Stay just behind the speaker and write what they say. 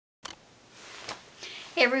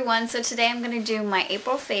Hey everyone, so today I'm going to do my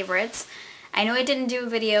April favorites. I know I didn't do a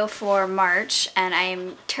video for March and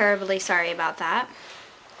I'm terribly sorry about that.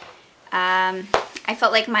 I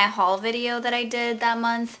felt like my haul video that I did that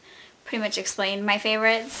month pretty much explained my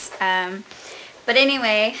favorites. But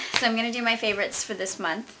anyway, so I'm going to do my favorites for this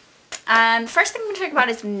month. The first thing I'm going to talk about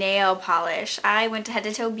is nail polish. I went to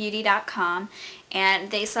headtotoebeauty.com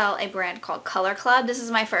and they sell a brand called Color Club. This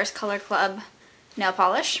is my first Color Club nail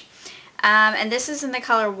polish. And this is in the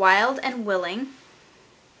color Wild and Willing.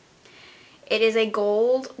 It is a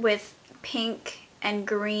gold with pink and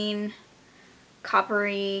green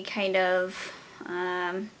coppery kind of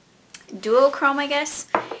duochrome, I guess.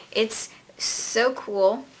 It's so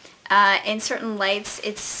cool. In certain lights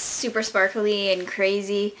it's super sparkly and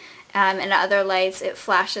crazy. In other lights it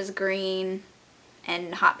flashes green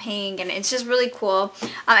and hot pink, and it's just really cool.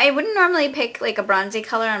 I wouldn't normally pick like a bronzy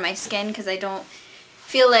color on my skin because I don't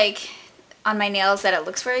feel like on my nails that it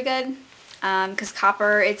looks very good, because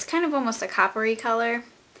copper, it's kind of almost a coppery color,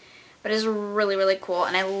 but it's really, really cool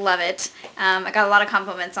and I love it. I got a lot of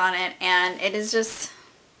compliments on it and it is just,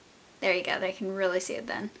 there you go, they can really see it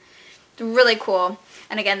then. It's really cool.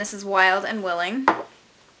 And again, this is Wild and Willing.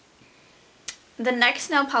 The next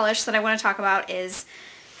nail polish that I want to talk about is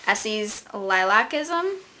Essie's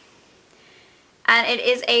Lilacism, and it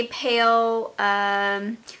is a pale,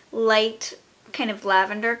 light kind of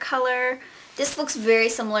lavender color. This looks very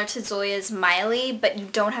similar to Zoya's Miley, but you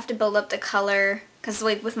don't have to build up the color, because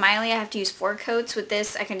like with Miley I have to use 4 coats. With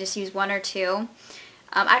this I can just use 1 or 2.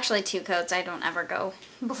 Actually 2 coats. I don't ever go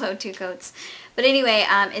below 2 coats. But anyway,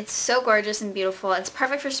 it's so gorgeous and beautiful. It's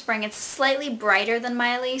perfect for spring. It's slightly brighter than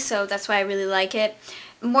Miley, so that's why I really like it.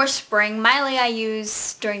 More spring. Miley I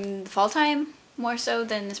use during the fall time more so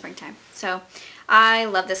than the springtime. So I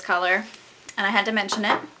love this color and I had to mention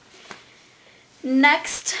it.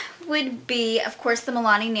 Next would be, of course, the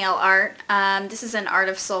Milani nail art. This is an Art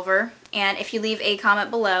of Silver, and if you leave a comment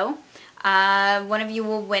below, one of you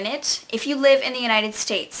will win it. If you live in the United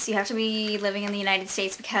States, you have to be living in the United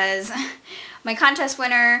States, because my contest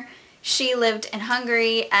winner, she lived in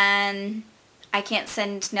Hungary, and I can't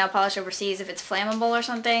send nail polish overseas if it's flammable or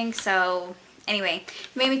something. So anyway,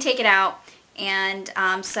 made me take it out, and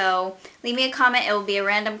so leave me a comment. It will be a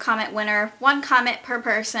random comment winner. 1 comment per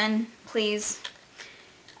person, please.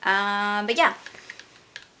 But yeah,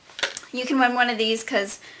 you can win one of these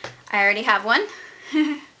because I already have one.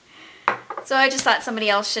 So I just thought somebody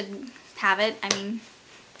else should have it. I mean,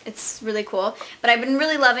 it's really cool. But I've been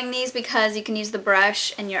really loving these because you can use the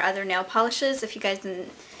brush in your other nail polishes, if you guys didn't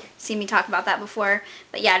see me talk about that before.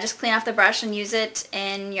 But yeah, just clean off the brush and use it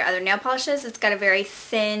in your other nail polishes. It's got a very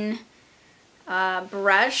thin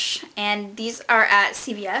brush, and these are at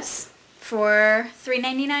CVS for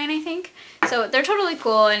 $3.99, I think. So they're totally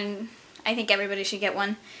cool, and I think everybody should get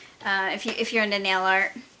one if you're into nail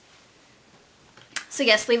art. So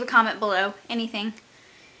yes, leave a comment below, anything,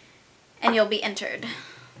 and you'll be entered.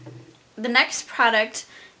 The next product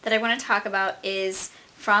that I want to talk about is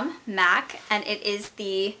from MAC, and it is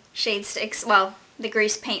the shade sticks, well, the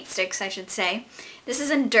grease paint sticks, I should say. This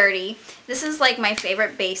is in Dirty. This is like my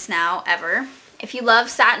favorite base now ever. If you love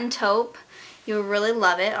satin taupe, you'll really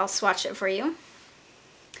love it. I'll swatch it for you.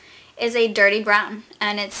 Is a dirty brown,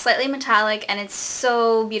 and it's slightly metallic, and it's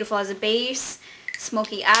so beautiful as a base.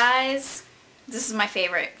 Smoky eyes. This is my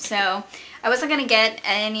favorite. So I wasn't going to get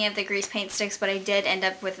any of the grease paint sticks, but I did end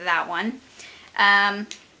up with that one.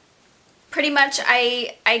 Pretty much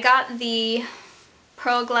I got the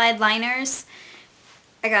Pearl Glide liners.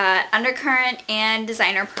 I got Undercurrent and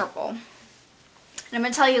Designer Purple. And I'm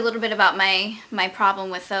going to tell you a little bit about my problem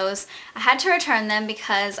with those. I had to return them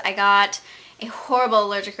because I got a horrible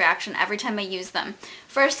allergic reaction every time I used them.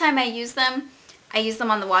 First time I used them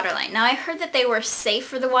on the waterline. Now I heard that they were safe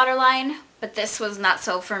for the waterline, but this was not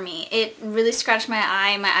so for me. It really scratched my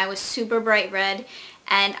eye. My eye was super bright red,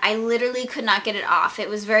 and I literally could not get it off. It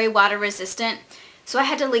was very water resistant, so I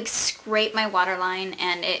had to like scrape my waterline,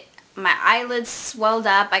 and my eyelids swelled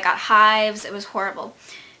up. I got hives. It was horrible.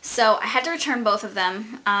 So I had to return both of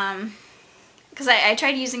them because I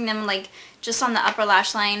tried using them like just on the upper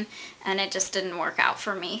lash line, and it just didn't work out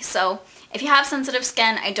for me. So if you have sensitive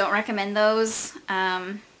skin, I don't recommend those,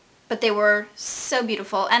 but they were so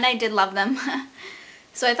beautiful and I did love them.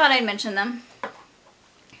 So I thought I'd mention them.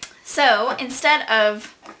 So instead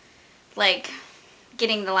of like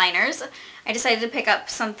getting the liners, I decided to pick up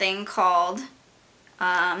something called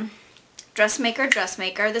Dressmaker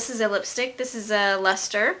Dressmaker. This is a lipstick. This is a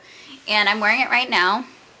Luster, and I'm wearing it right now.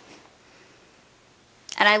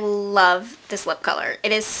 And I love this lip color.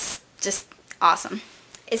 It is just awesome.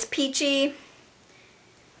 It's peachy,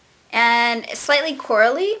 and and slightly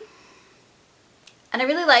corally. And I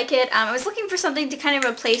really like it. I was looking for something to kind of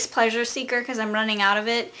replace Pleasure Seeker because I'm running out of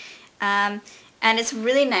it. And it's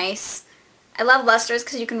really nice. I love lusters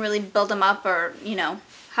because you can really build them up, or, you know,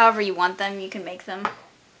 however you want them, you can make them.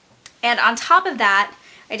 And on top of that,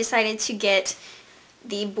 I decided to get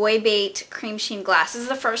the Boy Bait Cream Sheen Glass. This is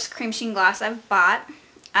the first cream sheen glass I've bought.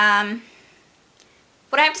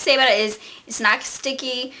 What I have to say about it is it's not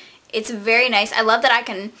sticky. It's very nice. I love that I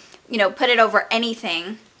can, you know, put it over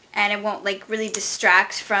anything and it won't like really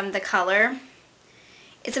distract from the color.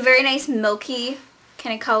 It's a very nice milky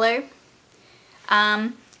kind of color.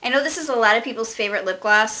 I know this is a lot of people's favorite lip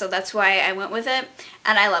gloss, so that's why I went with it,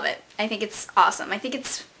 and I love it. I think it's awesome. I think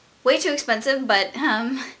it's way too expensive, but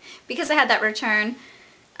because I had that return,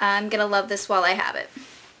 I'm gonna love this while I have it.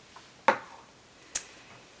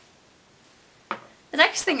 The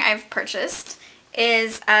next thing I've purchased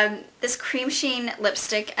is this Cream Sheen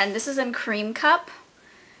lipstick, and this is in Cream Cup.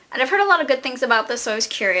 And I've heard a lot of good things about this, so I was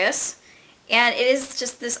curious. And it is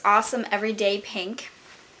just this awesome everyday pink.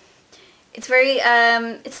 It's very,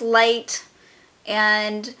 it's light,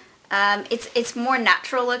 and it's more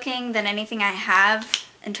natural looking than anything I have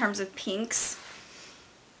in terms of pinks.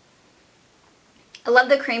 I love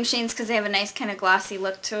the Cream Sheens because they have a nice kind of glossy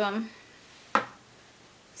look to them.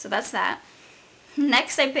 So that's that.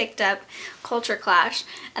 Next I picked up Culture Clash,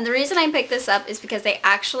 and the reason I picked this up is because they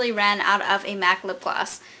actually ran out of a MAC lip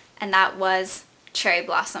gloss, and that was Cherry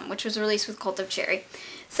Blossom, which was released with Cult of Cherry.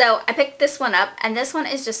 So I picked this one up, and this one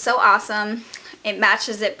is just so awesome. It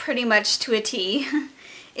matches it pretty much to a T.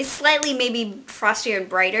 It's slightly maybe frostier and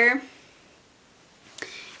brighter,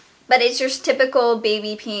 but it's your typical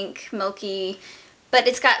baby pink, milky, but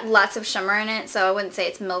it's got lots of shimmer in it, so I wouldn't say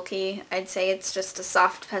it's milky. I'd say it's just a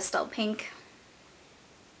soft pastel pink.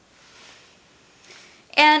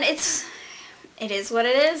 And it is what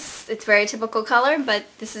it is. It's very typical color, but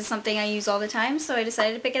this is something I use all the time, so I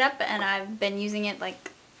decided to pick it up, and I've been using it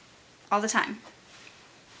like all the time.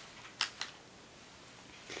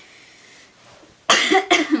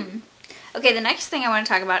 Okay, the next thing I want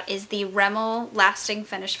to talk about is the Rimmel Lasting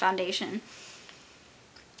Finish Foundation.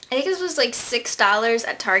 I think this was like $6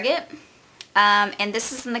 at Target, and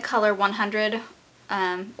this is in the color 100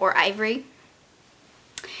 or Ivory.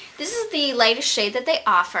 This is the lightest shade that they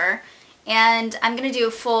offer, and I'm going to do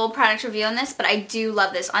a full product review on this, but I do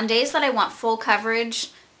love this. On days that I want full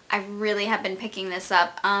coverage, I really have been picking this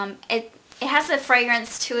up. It has a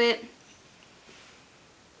fragrance to it,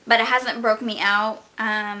 but it hasn't broke me out.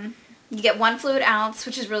 You get 1 fluid ounce,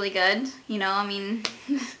 which is really good. You know, I mean,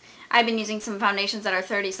 I've been using some foundations that are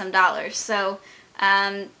 $30-some, so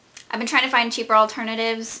I've been trying to find cheaper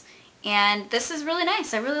alternatives, and this is really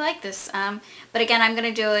nice. I really like this. But again, I'm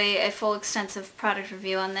going to do a full extensive product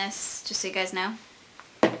review on this, just so you guys know.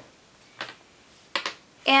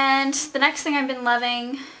 And the next thing I've been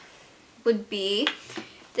loving would be,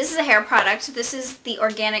 this is a hair product. This is the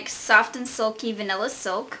Organic Soft and Silky Vanilla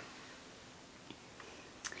Silk.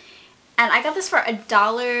 And I got this for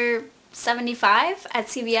 $1.75 at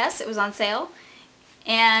CVS. It was on sale.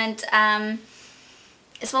 And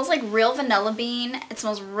it smells like real vanilla bean. It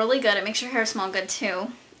smells really good. It makes your hair smell good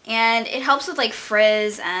too. And it helps with like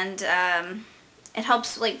frizz, and it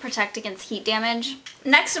helps like protect against heat damage.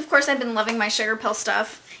 Next, of course, I've been loving my sugar pill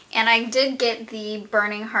stuff. And I did get the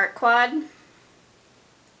Burning Heart Quad.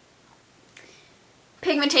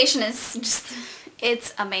 Pigmentation is just,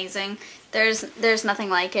 it's amazing. There's nothing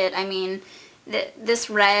like it. I mean, this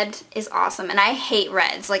red is awesome, and I hate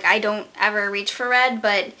reds. Like, I don't ever reach for red,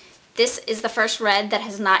 but this is the first red that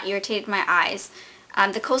has not irritated my eyes.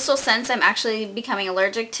 The Coastal Scents I'm actually becoming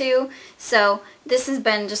allergic to, so this has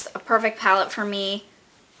been just a perfect palette for me.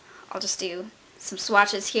 I'll just do some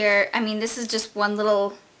swatches here. I mean, this is just one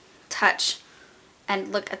little touch,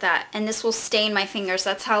 and look at that. And this will stain my fingers.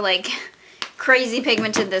 That's how, like, crazy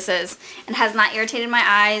pigmented this is, and has not irritated my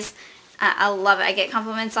eyes. I love it. I get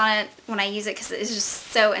compliments on it when I use it because it's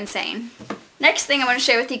just so insane. Next thing I want to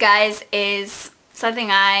share with you guys is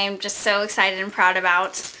something I'm just so excited and proud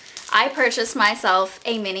about. I purchased myself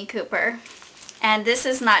a Mini Cooper. And this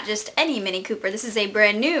is not just any Mini Cooper. This is a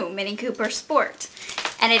brand new Mini Cooper Sport.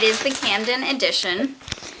 And it is the Camden Edition.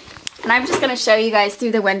 And I'm just going to show you guys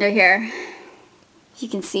through the window here. You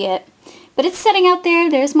can see it. But it's sitting out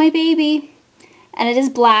there. There's my baby. And it is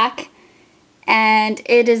black. And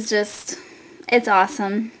it is just, it's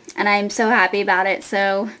awesome. And I'm so happy about it.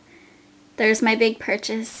 So there's my big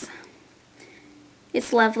purchase.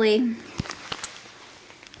 It's lovely.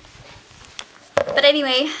 But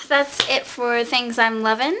anyway, that's it for things I'm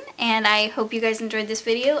loving. And I hope you guys enjoyed this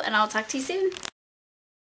video. And I'll talk to you soon.